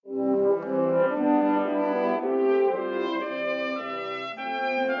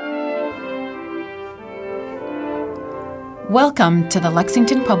Welcome to the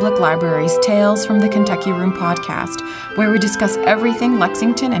Lexington Public Library's Tales from the Kentucky Room podcast, where we discuss everything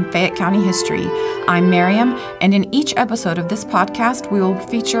Lexington and Fayette County history. I'm Miriam, and in each episode of this podcast, we will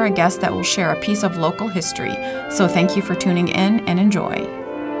feature a guest that will share a piece of local history. So thank you for tuning in and enjoy.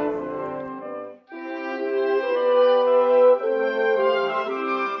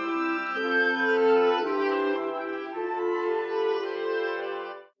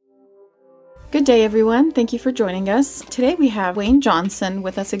 Good day, everyone. Thank you for joining us. Today we have Wayne Johnson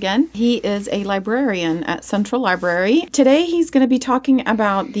with us again. He is a librarian at Central Library. Today he's going to be talking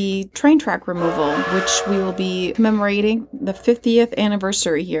about the train track removal, which we will be commemorating the 50th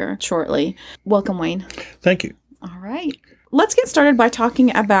anniversary here shortly. Welcome, Wayne. Thank you. All right. Let's get started by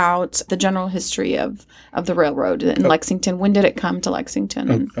talking about the general history of the railroad in Lexington. When did it come to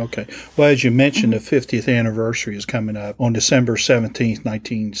Lexington? Okay. Well, as you mentioned, the 50th anniversary is coming up on December 17th,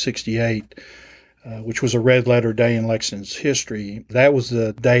 1968. Which was a red-letter day in Lexington's history. That was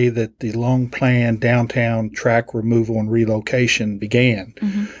the day that the long-planned downtown track removal and relocation began.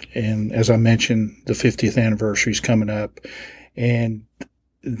 And as I mentioned, the 50th anniversary is coming up. And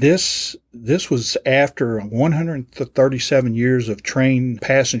this was after 137 years of train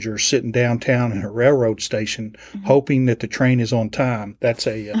passengers sitting downtown in a railroad station, hoping that the train is on time. That's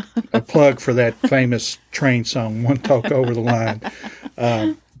a plug for that famous train song, One Talk Over the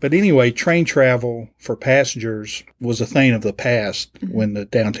Line. But anyway, train travel for passengers was a thing of the past when the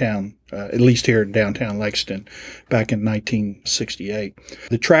downtown, at least here in downtown Lexington, back in 1968.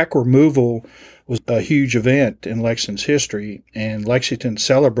 The track removal was a huge event in Lexington's history, and Lexington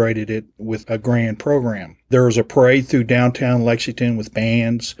celebrated it with a grand program. There was a parade through downtown Lexington with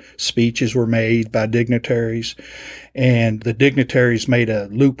bands, speeches were made by dignitaries, and the dignitaries made a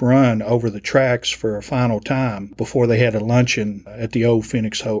loop run over the tracks for a final time before they had a luncheon at the Old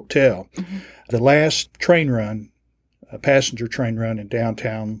Phoenix Hotel. The last train run, a passenger train run in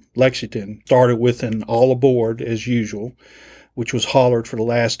downtown Lexington, started with an all aboard as usual, which was hollered for the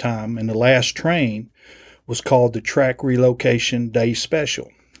last time, and the last train was called the Track Relocation Day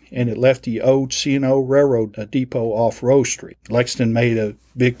Special, and it left the old C&O Railroad depot off Rose Street. Lexington made a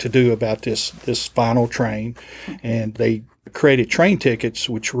big to-do about this final train, and they created train tickets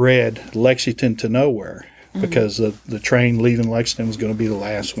which read Lexington to nowhere, because the train leaving Lexington was going to be the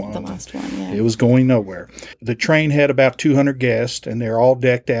last one. The last one, yeah. It was going nowhere. The train had about 200 guests, and they're all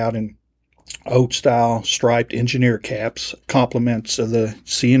decked out in old-style striped engineer caps, compliments of the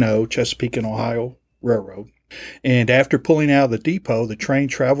C&O, Chesapeake and Ohio Railroad. And after pulling out of the depot, the train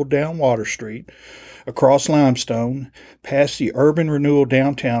traveled down Water Street, across Limestone, past the urban renewal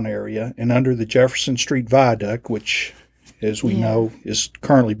downtown area, and under the Jefferson Street Viaduct, which, as we know, is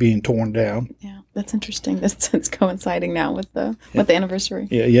currently being torn down. Yeah, that's interesting. It's coinciding now with the anniversary.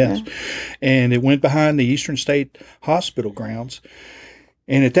 Yeah. And it went behind the Eastern State Hospital grounds.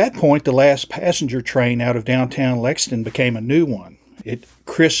 And at that point, the last passenger train out of downtown Lexington became a new one. It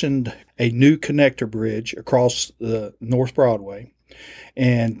christened a new connector bridge across the North Broadway,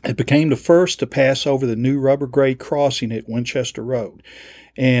 and it became the first to pass over the new rubber grade crossing at Winchester Road.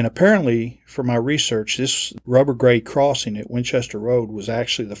 And apparently, for my research, this rubber grade crossing at Winchester Road was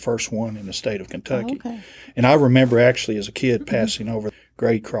actually the first one in the state of Kentucky. And I remember actually as a kid passing over the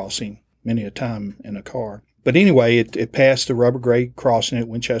grade crossing many a time in a car. But anyway, it passed the rubber grade crossing at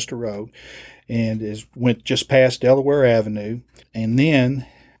Winchester Road, and went just past Delaware Avenue, and then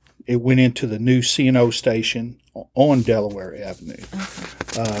it went into the new C&O station on Delaware Avenue,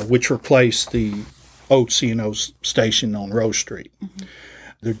 which replaced the old C&O station on Rose Street.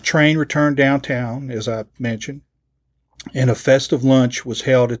 The train returned downtown, as I mentioned, and a festive lunch was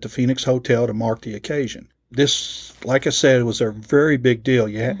held at the Phoenix Hotel to mark the occasion. This, like I said, was a very big deal.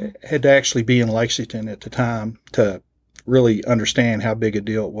 You had to actually be in Lexington at the time to really understand how big a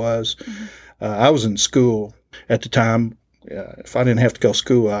deal it was. I was in school at the time. If I didn't have to go to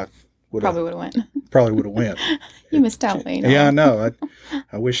school, I probably would have went. You missed out, Wayne. Yeah, I know.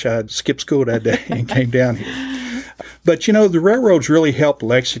 I wish I'd skipped school that day and came down here. But, the railroads really helped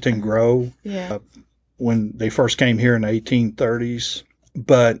Lexington grow when they first came here in the 1830s.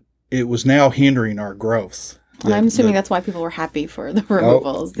 But it was now hindering our growth. I'm assuming that's why people were happy for the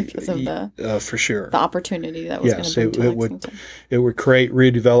removals, because of for sure, the opportunity that was going to bring to Lexington. It would create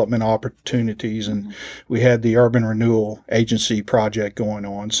redevelopment opportunities, and we had the Urban Renewal Agency project going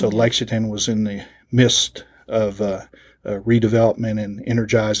on. So Lexington was in the midst of redevelopment and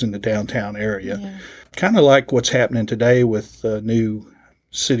energizing the downtown area. Kind of like what's happening today with the new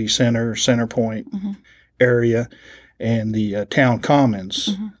city center Point area, and the town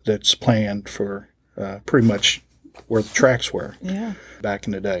commons that's planned for pretty much where the tracks were back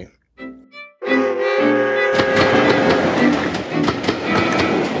in the day.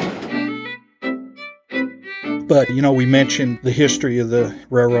 But, we mentioned the history of the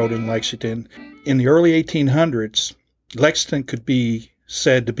railroad in Lexington. In the early 1800s, Lexington could be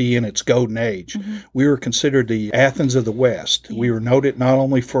said to be in its golden age. We were considered the Athens of the West. We were noted not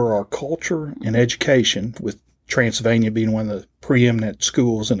only for our culture and education, with Transylvania being one of the preeminent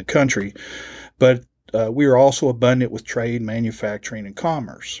schools in the country, but we were also abundant with trade, manufacturing, and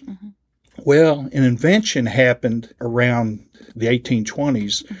commerce. Well, an invention happened around the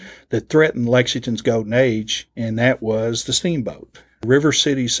 1820s that threatened Lexington's golden age, and that was the steamboat. River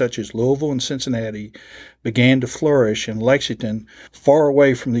cities such as Louisville and Cincinnati began to flourish, and Lexington, far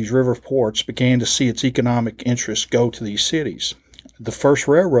away from these river ports, began to see its economic interests go to these cities. The first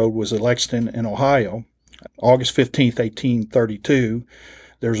railroad was at Lexington in Ohio, August 15th, 1832.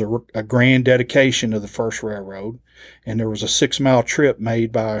 There's a grand dedication of the first railroad, and there was a 6-mile trip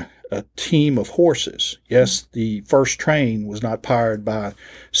made by a team of horses. Yes, the first train was not powered by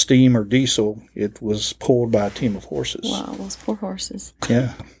steam or diesel. It was pulled by a team of horses. Wow, those poor horses.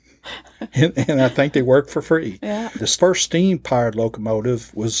 Yeah. And I think they worked for free. Yeah. This first steam-powered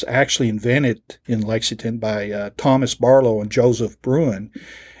locomotive was actually invented in Lexington by Thomas Barlow and Joseph Bruin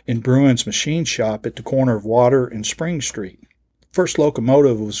in Bruin's machine shop at the corner of Water and Spring Street. First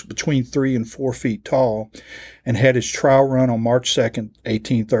locomotive was between 3 and 4 feet tall and had its trial run on March 2nd,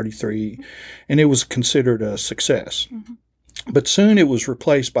 1833, and it was considered a success. But soon it was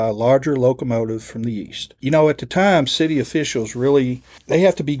replaced by a larger locomotive from the east. At the time, city officials they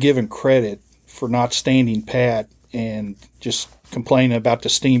have to be given credit for not standing pat and just complaining about the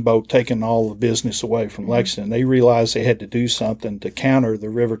steamboat taking all the business away from Lexington. They realized they had to do something to counter the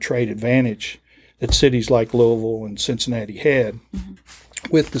river trade advantage that cities like Louisville and Cincinnati had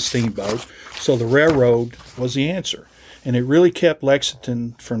with the steamboat. So the railroad was the answer. And it really kept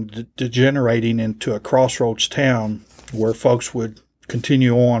Lexington from degenerating into a crossroads town where folks would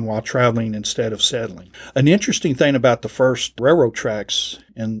continue on while traveling instead of settling. An interesting thing about the first railroad tracks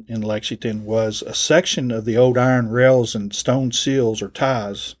in Lexington was a section of the old iron rails and stone seals or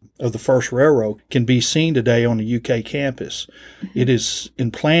ties of the first railroad can be seen today on the UK campus. It is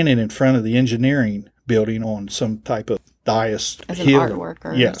implanted in front of the engineering building on some type of dais. As an artwork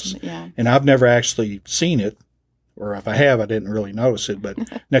or yes. Yeah. And I've never actually seen it, or if I have, I didn't really notice it. But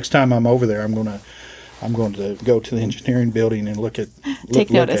next time I'm over there, I'm going to go to the engineering building and look at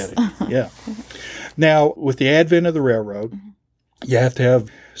notice. At it. Yeah. Now, with the advent of the railroad, you have to have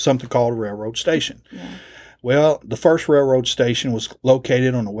something called a railroad station. Yeah. Well, the first railroad station was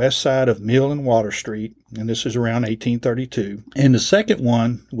located on the west side of Mill and Water Street, and this is around 1832. And the second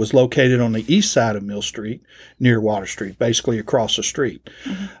one was located on the east side of Mill Street, near Water Street, basically across the street.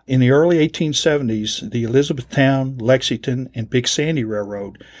 In the early 1870s, the Elizabethtown, Lexington, and Big Sandy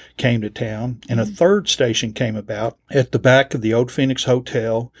Railroad came to town, and a third station came about at the back of the Old Phoenix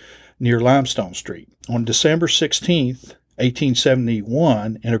Hotel near Limestone Street. On December 16th,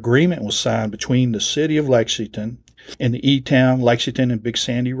 1871, an agreement was signed between the city of Lexington and the E-Town, Lexington, and Big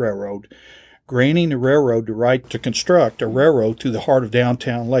Sandy Railroad, granting the railroad the right to construct a railroad through the heart of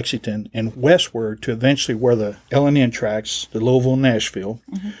downtown Lexington and westward to eventually where the L&N tracks, the Louisville and Nashville,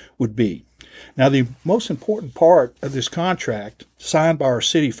 would be. Now, the most important part of this contract, signed by our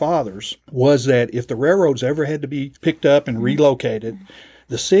city fathers, was that if the railroads ever had to be picked up and relocated,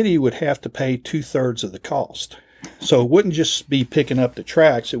 the city would have to pay 2/3 of the cost. So it wouldn't just be picking up the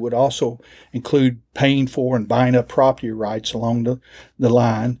tracks. It would also include paying for and buying up property rights along the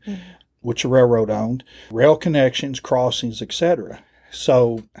line, which the railroad owned, rail connections, crossings, etc.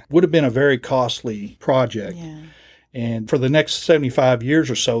 So it would have been a very costly project. Yeah. And for the next 75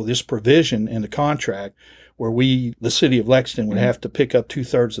 years or so, this provision in the contract where the city of Lexington, would have to pick up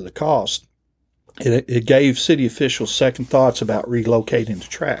 2/3 of the cost, it gave city officials second thoughts about relocating the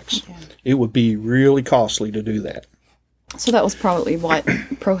tracks. Okay. It would be really costly to do that. So that was probably what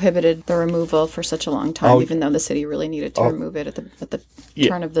prohibited the removal for such a long time, even though the city really needed to remove it at the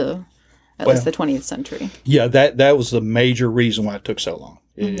turn of at least the 20th century. Yeah, that was the major reason why it took so long.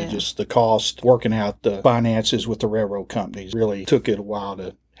 Just the cost, working out the finances with the railroad companies really took it a while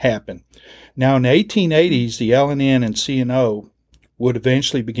to happen. Now, in the 1880s, the L&N and C&O would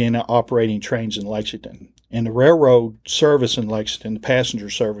eventually begin operating trains in Lexington. And the railroad service in Lexington, the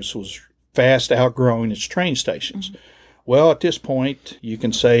passenger service, was fast outgrowing its train stations. Well, at this point, you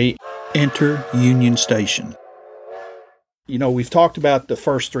can say, enter Union Station. We've talked about the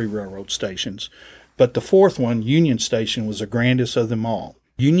first 3 railroad stations, but the fourth one, Union Station, was the grandest of them all.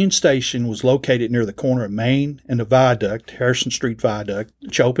 Union Station was located near the corner of Main and the Viaduct, Harrison Street Viaduct,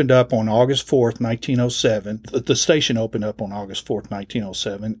 which opened up on August 4th, 1907. The station opened up on August 4th,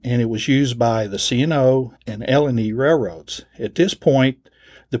 1907, and it was used by the C&O and L&E railroads. At this point,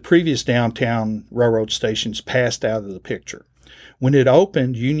 the previous downtown railroad stations passed out of the picture. When it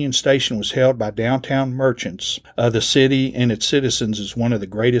opened, Union Station was hailed by downtown merchants of the city and its citizens as one of the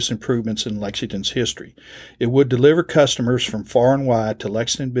greatest improvements in Lexington's history. It would deliver customers from far and wide to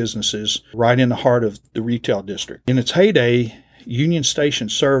Lexington businesses right in the heart of the retail district. In its heyday, Union Station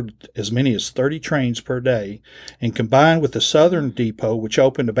served as many as 30 trains per day, and combined with the Southern Depot, which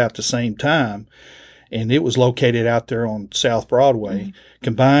opened about the same time, and it was located out there on South Broadway,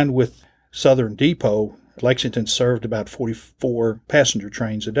 combined with Southern Depot, Lexington served about 44 passenger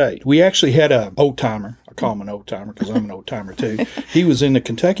trains a day. We actually had a old-timer. I call him an old-timer because I'm an old-timer too. He was in the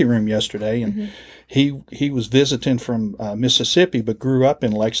Kentucky room yesterday, and he was visiting from Mississippi but grew up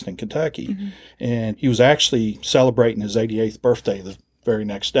in Lexington, Kentucky. And he was actually celebrating his 88th birthday the very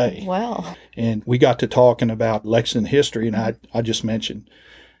next day. Wow. And we got to talking about Lexington history, and I just mentioned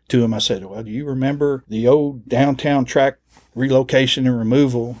to him, I said, well, do you remember the old downtown track relocation and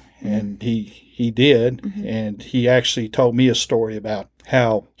removal? And he did, and he actually told me a story about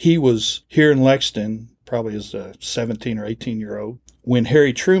how he was here in Lexington, probably as a 17 or 18-year-old, when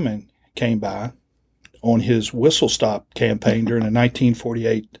Harry Truman came by on his whistle stop campaign during the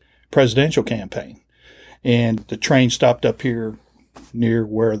 1948 presidential campaign. And the train stopped up here near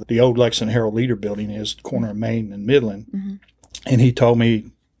where the old Lexington Herald-Leader building is, the corner of Main and Midland. And he told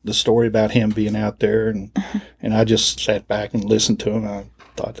me the story about him being out there, and I just sat back and listened to him. I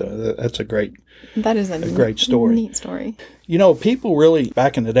thought that's a great story. Neat story. You know, people really,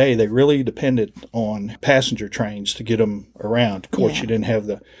 back in the day, they really depended on passenger trains to get them around. Of course, you didn't have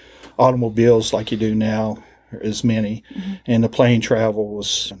the automobiles like you do now, as many, and the plane travel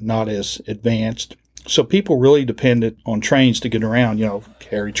was not as advanced. So people really depended on trains to get around. You know,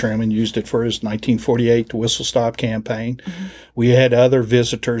 Harry Truman used it for his 1948 whistle stop campaign. We had other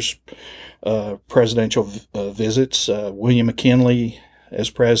visitors, presidential visits. William McKinley, as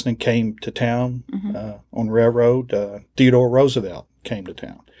president, came to town on railroad. Theodore Roosevelt came to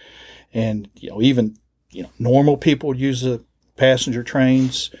town. And, even normal people use the passenger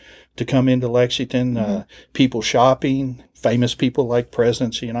trains to come into Lexington. People shopping, famous people like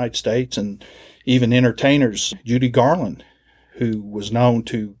presidents of the United States, and even entertainers. Judy Garland, who was known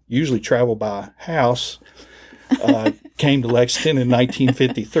to usually travel by house, came to Lexington in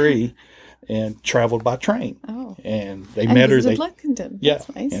 1953 and traveled by train. Oh. And they met her. Lexington. Yeah.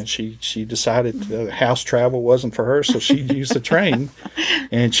 That's nice. And she decided the house travel wasn't for her, so she used the train.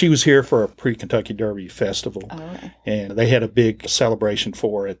 And she was here for a pre-Kentucky Derby festival. Oh, okay. And they had a big celebration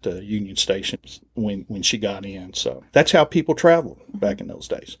for her at the Union Station when she got in. So that's how people traveled back in those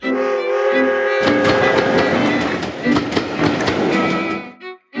days.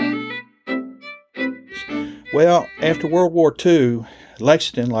 Well, after World War II,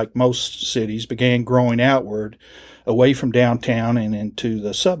 Lexington, like most cities, began growing outward away from downtown and into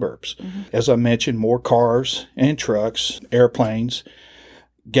the suburbs. As I mentioned, more cars and trucks, airplanes,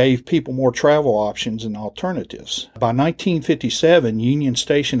 gave people more travel options and alternatives. By 1957, Union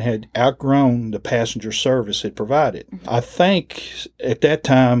Station had outgrown the passenger service it provided. I think at that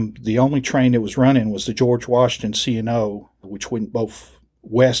time, the only train that was running was the George Washington C&O, which went both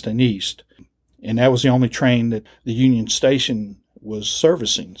west and east. And that was the only train that the Union Station was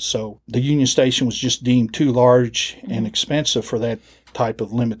servicing. So the Union Station was just deemed too large and expensive for that type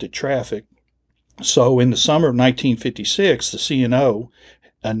of limited traffic. So in the summer of 1956, the C&O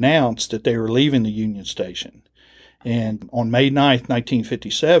announced that they were leaving the Union Station. And on May 9th,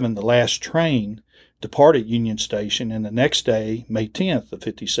 1957, the last train departed Union Station, and the next day, May 10th of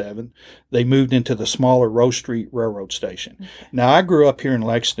 57, they moved into the smaller Rose Street Railroad Station. Okay. Now, I grew up here in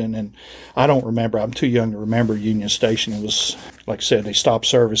Lexington, and I don't remember, I'm too young to remember Union Station. It was, like I said, they stopped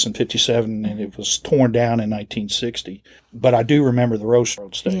service in 57, and it was torn down in 1960. But I do remember the Rose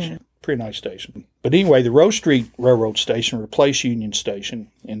Road Station. Yeah. Pretty nice station. But anyway, the Rose Street Railroad Station replaced Union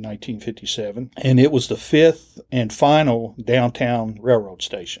Station in 1957, and it was the fifth and final downtown railroad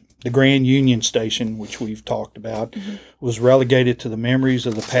station. The Grand Union Station, which we've talked about, was relegated to the memories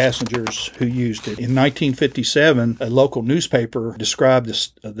of the passengers who used it. In 1957, a local newspaper described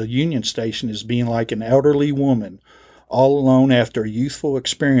the Union Station as being like an elderly woman all alone after a youthful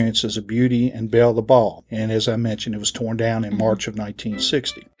experience as a beauty and Belle the Ball. And as I mentioned, it was torn down in March of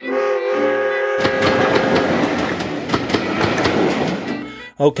 1960.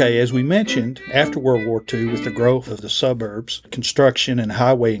 Okay, as we mentioned, after World War II, with the growth of the suburbs, construction and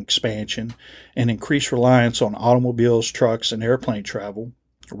highway expansion, and increased reliance on automobiles, trucks, and airplane travel,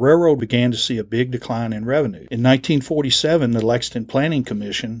 the railroad began to see a big decline in revenue. In 1947, the Lexington Planning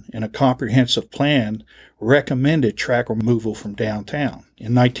Commission, in a comprehensive plan, recommended track removal from downtown.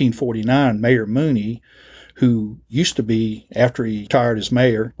 In 1949, Mayor Mooney who used to be, after he retired as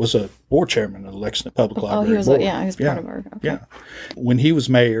mayor, was a board chairman of the Lexington Public Library he was Board. he was part of our. Okay. Yeah. When he was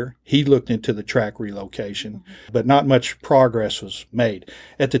mayor, he looked into the track relocation, but not much progress was made.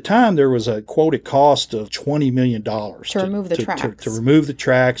 At the time, there was a quoted cost of $20 million to remove the tracks. To remove the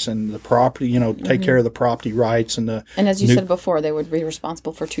tracks and the property, take care of the property rights and the. And as you said before, they would be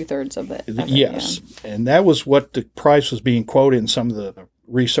responsible for 2/3 of it. Yes, and that was what the price was being quoted in some of the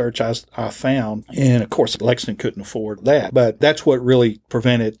research I found. And of course, Lexington couldn't afford that. But that's what really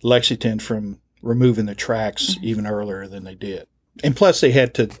prevented Lexington from removing the tracks even earlier than they did. And plus, they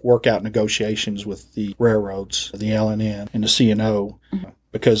had to work out negotiations with the railroads, the L&N and the C&O,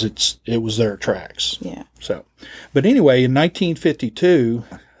 because it was their tracks. Yeah. So, but anyway, in 1952,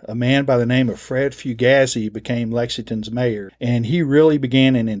 a man by the name of Fred Fugazi became Lexington's mayor, and he really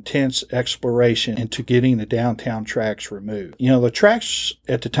began an intense exploration into getting the downtown tracks removed. The tracks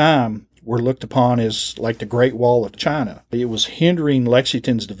at the time were looked upon as like the Great Wall of China. It was hindering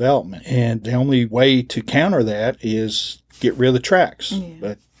Lexington's development, and the only way to counter that is get rid of the tracks. Yeah.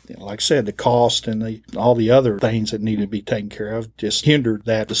 But like I said, the cost and all the other things that needed to be taken care of just hindered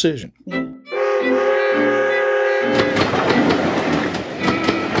that decision. Yeah.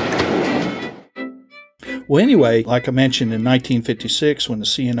 Well, anyway, like I mentioned, in 1956, when the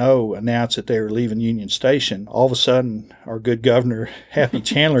C&O announced that they were leaving Union Station, all of a sudden, our good governor, Happy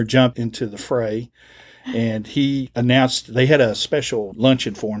Chandler, jumped into the fray. And he announced they had a special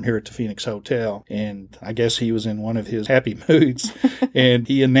luncheon for him here at the Phoenix Hotel. And I guess he was in one of his happy moods. And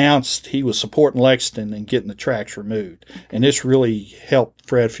he announced he was supporting Lexington and getting the tracks removed. And this really helped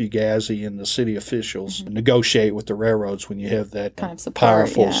Fred Fugazi and the city officials negotiate with the railroads when you have that kind of support,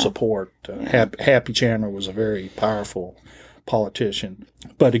 powerful support. Happy Chandler was a very powerful politician.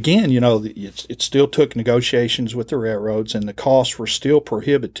 But again, it still took negotiations with the railroads, and the costs were still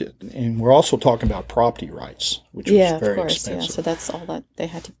prohibitive. And we're also talking about property rights, which was very expensive. Yeah, so that's all that they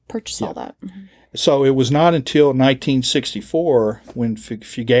had to purchase all that. Mm-hmm. So it was not until 1964, when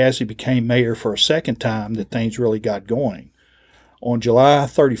Fugazi became mayor for a second time, that things really got going. On July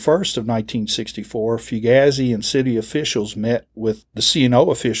 31st of 1964, Fugazi and city officials met with the C&O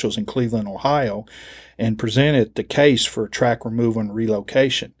officials in Cleveland, Ohio, and presented the case for track removal and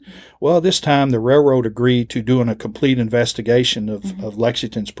relocation. Well, this time the railroad agreed to doing a complete investigation of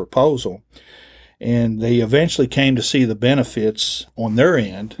Lexington's proposal, and they eventually came to see the benefits on their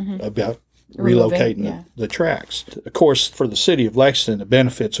end about relocating the tracks. Of course, for the city of Lexington, the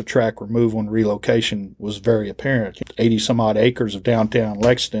benefits of track removal and relocation was very apparent. 80-some-odd acres of downtown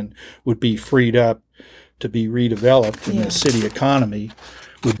Lexington would be freed up to be redeveloped, and the city economy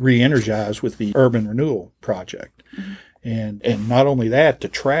would re-energize with the urban renewal project. And not only that, the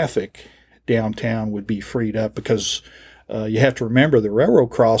traffic downtown would be freed up because you have to remember the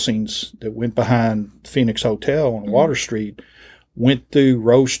railroad crossings that went behind Phoenix Hotel on Water Street went through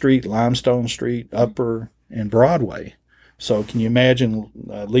Rose Street, Limestone Street, Upper, and Broadway. So can you imagine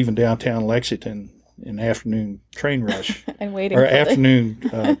leaving downtown Lexington in afternoon train rush and waiting or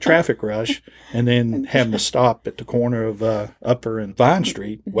afternoon traffic rush, and then having to stop at the corner of Upper and Vine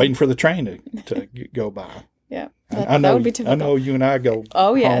Street, waiting for the train to go by. Yeah, that would be typical. I know you and I go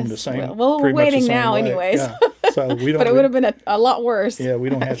home the same. Well, we're waiting now, anyways. Yeah. So we don't. But it would have been a lot worse. Yeah, we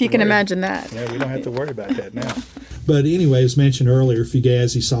don't have. If you can imagine that. Yeah, we don't have to worry about that now. But anyway, as mentioned earlier,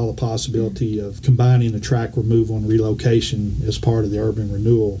 Fugazi saw the possibility of combining the track removal and relocation as part of the urban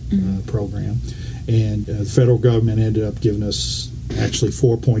renewal program. And the federal government ended up giving us actually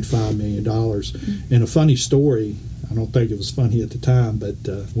 $4.5 million. And a funny story, I don't think it was funny at the time, but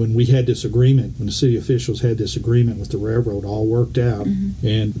when we had this agreement, when the city officials had this agreement with the railroad, all worked out,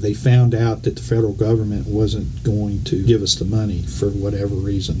 and they found out that the federal government wasn't going to give us the money for whatever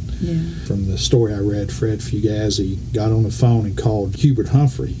reason. From the story I read, Fred Fugazi got on the phone and called Hubert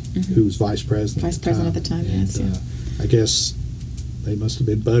Humphrey, who was vice president at the time. And, I guess they must have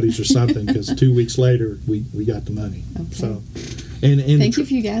been buddies or something, because 2 weeks later we got the money. Okay. So, and thank you,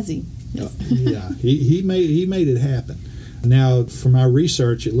 Fugazi. Yeah, he made it happen. Now, from our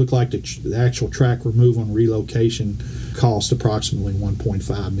research, it looked like the actual track removal and relocation cost approximately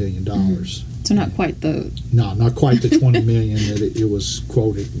 $1.5 million. So not quite the... No, not quite the $20 million that it was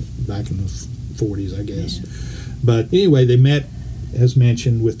quoted back in the 40s, I guess. Yeah. But anyway, they met, as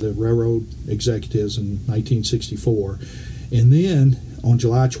mentioned, with the railroad executives in 1964. And then, on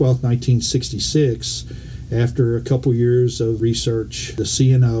July 12, 1966, after a couple years of research, the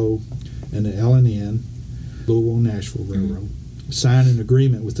C&O and the L&N, Louisville and Nashville Railroad, signed an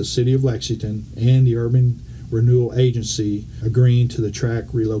agreement with the City of Lexington and the Urban Renewal Agency agreeing to the track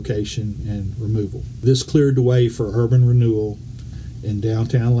relocation and removal. This cleared the way for urban renewal in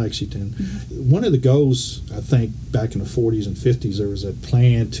downtown Lexington. One of the goals, I think, back in the 40s and 50s, there was a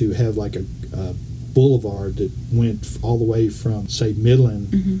plan to have like a boulevard that went all the way from, say,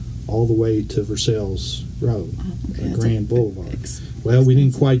 Midland all the way to Versailles Road, a grand boulevard. Well, we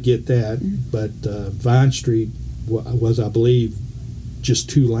didn't quite get that, but Vine Street was, I believe, just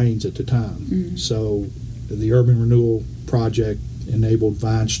 2 lanes at the time. So the urban renewal project enabled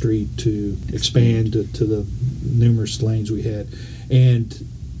Vine Street to expand to the numerous lanes we had. And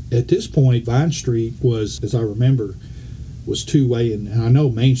at this point, Vine Street was, as I remember, was 2-way, and I know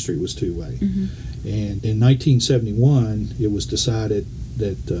Main Street was 2-way. And in 1971, it was decided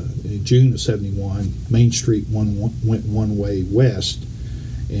that in June of 71, Main Street went 1-way west,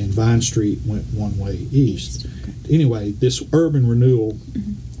 and Vine Street went 1-way east. Anyway, this urban renewal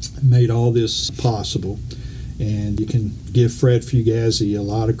made all this possible, and you can give Fred Fugazi a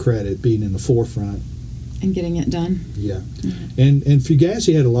lot of credit being in the forefront. And getting it done. Yeah. And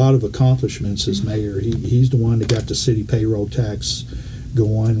Fugazi had a lot of accomplishments as mayor. He's the one that got the city payroll tax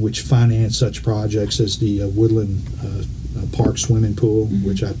going, which financed such projects as the Woodland Park swimming pool,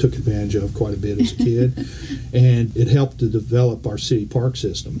 which I took advantage of quite a bit as a kid. And it helped to develop our city park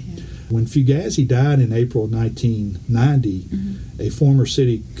system. When Fugazi died in April 1990, a former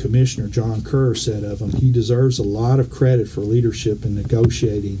city commissioner, John Kerr, said of him, he deserves a lot of credit for leadership in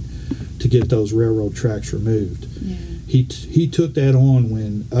negotiating to get those railroad tracks removed. He took that on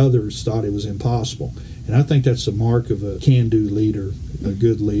when others thought it was impossible. And I think that's the mark of a can-do leader, a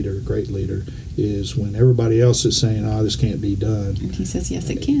good leader, a great leader, is when everybody else is saying, oh, this can't be done. And he says, yes,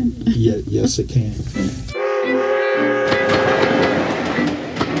 it can. Yes, it can.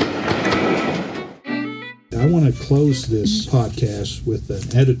 I want to close this podcast with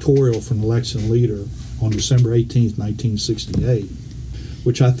an editorial from the Lexington Leader on December 18th, 1968,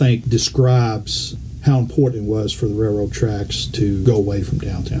 which I think describes how important it was for the railroad tracks to go away from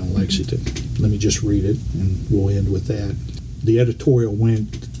downtown Lexington. Let me just read it, and we'll end with that. The editorial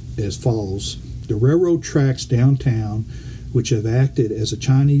went as follows. The railroad tracks downtown, which have acted as a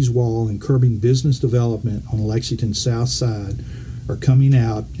Chinese wall in curbing business development on Lexington's south side, are coming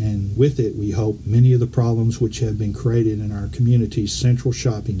out, and with it, we hope, many of the problems which have been created in our community's central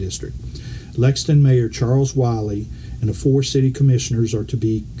shopping district. Lexington Mayor Charles Wiley and the 4 city commissioners are to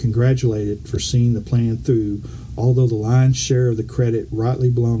be congratulated for seeing the plan through, although the lion's share of the credit rightly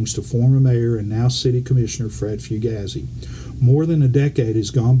belongs to former mayor and now city commissioner Fred Fugazi. More than a decade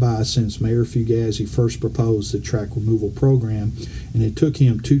has gone by since Mayor Fugazi first proposed the track removal program, and it took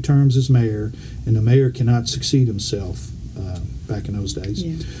him 2 terms as mayor, and the mayor cannot succeed himself back in those days.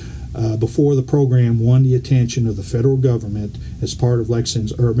 Before the program won the attention of the federal government as part of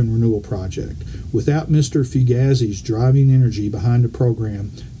Lexington's urban renewal project. Without Mr. Fugazi's driving energy behind the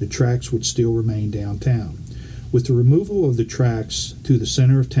program, the tracks would still remain downtown. With the removal of the tracks to the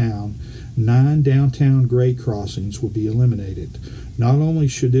center of town, 9 downtown grade crossings will be eliminated. Not only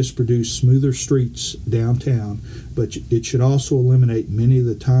should this produce smoother streets downtown, but it should also eliminate many of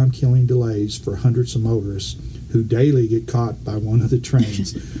the time-killing delays for hundreds of motorists who daily get caught by one of the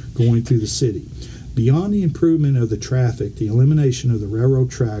trains going through the city. Beyond the improvement of the traffic, the elimination of the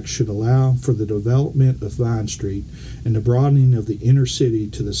railroad tracks should allow for the development of Vine Street and the broadening of the inner city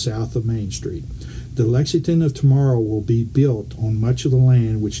to the south of Main Street. The Lexington of tomorrow will be built on much of the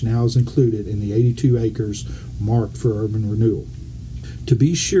land which now is included in the 82 acres marked for urban renewal. To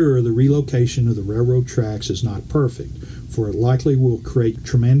be sure, the relocation of the railroad tracks is not perfect, for it likely will create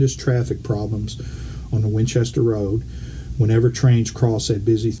tremendous traffic problems on the Winchester Road whenever trains cross that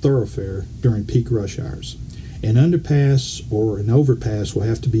busy thoroughfare during peak rush hours. An underpass or an overpass will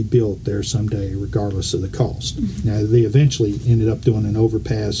have to be built there someday, regardless of the cost. Now, they eventually ended up doing an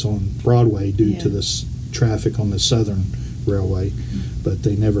overpass on Broadway due to this traffic on the Southern Railway, but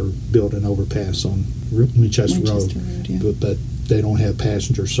they never built an overpass on Winchester Road. But they don't have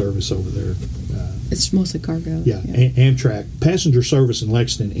passenger service over there. It's mostly cargo. Yeah. Amtrak passenger service in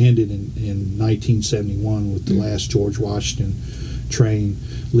Lexington ended in 1971 with the last George Washington train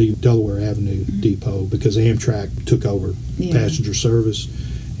leave Delaware Avenue Depot, because Amtrak took over passenger service.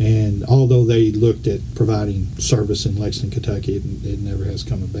 And although they looked at providing service in Lexington, Kentucky, it never has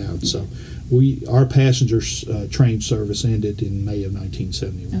come about. So our passenger train service ended in May of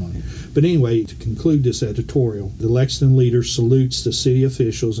 1971. Okay. But anyway, to conclude this editorial, the Lexington Leader salutes the city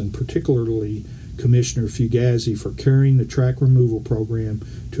officials, and particularly Commissioner Fugazi, for carrying the track removal program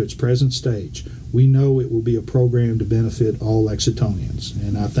to its present stage. We know it will be a program to benefit all Lexingtonians,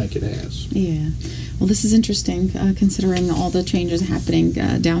 and I think it has. Yeah. Well, this is interesting, considering all the changes happening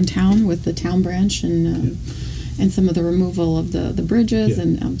downtown with the town branch and and some of the removal of the bridges, Yeah.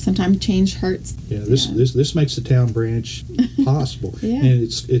 and sometimes change hurts. Yeah, this makes the town branch possible. Yeah. And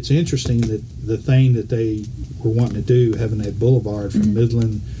it's interesting that the thing that they were wanting to do, having that boulevard from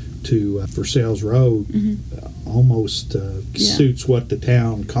Midland to Versailles Road, almost suits what the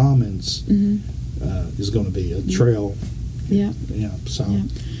town commons is going to be, a trail. Yeah. Yeah, so. Yeah.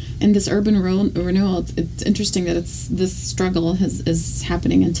 And this urban renewal, it's interesting that this struggle is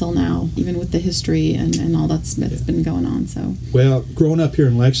happening until now, even with the history and all that's been going on. So, well, growing up here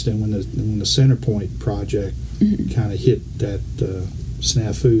in Lexington, when the Centerpoint project kind of hit that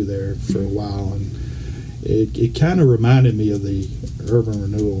snafu there for a while, and it kind of reminded me of the urban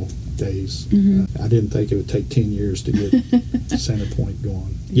renewal days. I didn't think it would take 10 years to get Centerpoint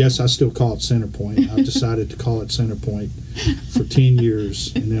going. Yes, I still call it Centerpoint. I've decided to call it Centerpoint for 10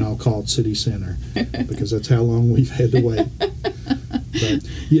 years, and then I'll call it City Center, because that's how long we've had to wait. But,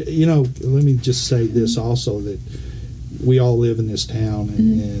 let me just say this also, that we all live in this town,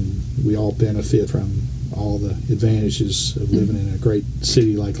 and we all benefit from all the advantages of living in a great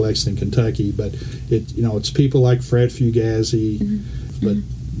city like Lexington, Kentucky. But it's people like Fred Fugazi, but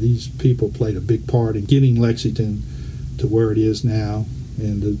these people played a big part in getting Lexington to where it is now,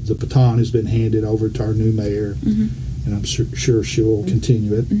 and the baton has been handed over to our new mayor, and I'm sure she'll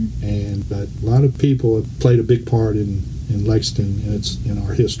continue it. But a lot of people have played a big part in Lexington, and it's in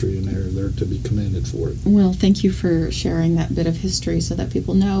our history, and they're to be commended for it. Well, thank you for sharing that bit of history so that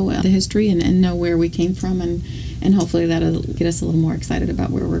people know the history and know where we came from, and hopefully that'll get us a little more excited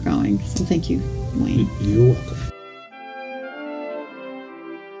about where we're going. So thank you, Wayne. You're welcome.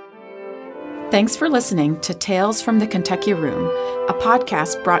 Thanks for listening to Tales from the Kentucky Room, a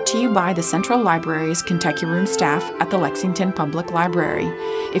podcast brought to you by the Central Library's Kentucky Room staff at the Lexington Public Library.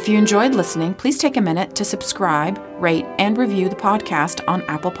 If you enjoyed listening, please take a minute to subscribe, rate, and review the podcast on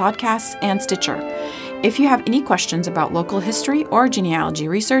Apple Podcasts and Stitcher. If you have any questions about local history or genealogy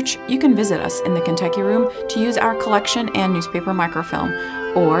research, you can visit us in the Kentucky Room to use our collection and newspaper microfilm,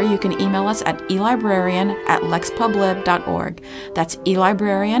 or you can email us at elibrarian@lexpublib.org. That's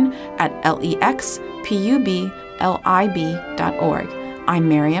elibrarian@lexpublib.org. I'm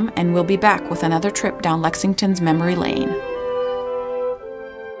Miriam, and we'll be back with another trip down Lexington's memory lane.